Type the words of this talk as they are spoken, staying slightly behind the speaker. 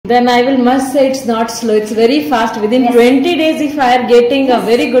Then I will must say it's not slow, it's very fast. Within 20 days if I are getting a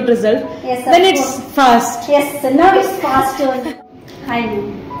very good result, then it's fast. Yes, now it's fast only. Hi ma'am.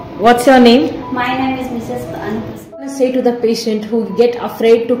 What's your name? My name is Mrs. Anuprasad. Say to the patient who get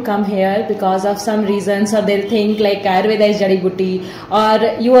afraid to come here because of some reasons, or they'll think like Ayurveda is Jadi Buti,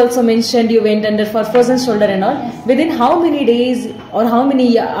 or you also mentioned you went under for frozen shoulder and all. Yes. Within how many days or how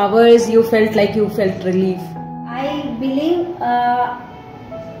many hours you felt like you felt relief? I believe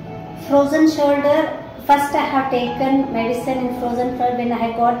frozen shoulder, first I have taken medicine in frozen shoulder. When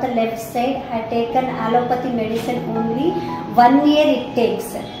I got the left side, I had taken allopathy medicine only. 1 year it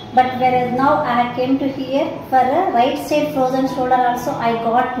takes. But whereas now I came to here for a right side frozen shoulder also I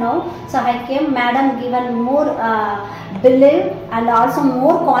got now. So I came, madam given more belief and also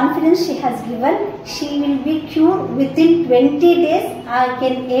more confidence she has given. She will be cured within 20 days. I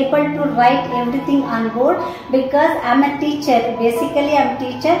can able to write everything on board because I am a teacher. Basically I am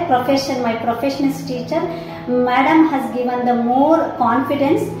teacher profession. My profession is teacher. Madam has given the more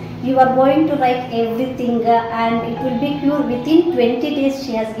confidence. You are going to write everything and it will be cured within 20 days.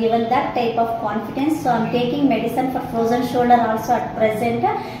 She has given that type of confidence. So I am taking medicine for frozen shoulder also at present.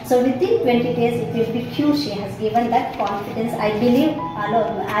 So within 20 days it will be cured. She has given that confidence. I believe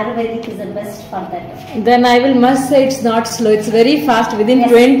Ayurvedic is the best for that. Then I will must say it's not slow, it's very fast. Within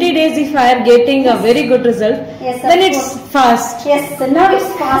 20 days if I are getting a very good result, then it's fast. Yes, now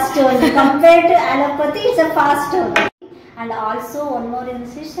it's fast only. Compared to allopathy, it's a fast only. And also one more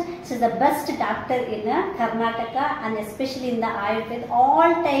instance, she is the best doctor in Karnataka and especially in the Ayurveda.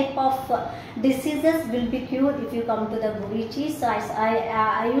 All type of diseases will be cured if you come to the Guduchi. So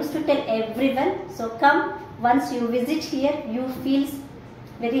I used to tell everyone, so come, once you visit here, you feel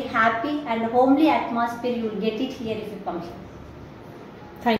very happy and homely atmosphere, you will get it here if you come here.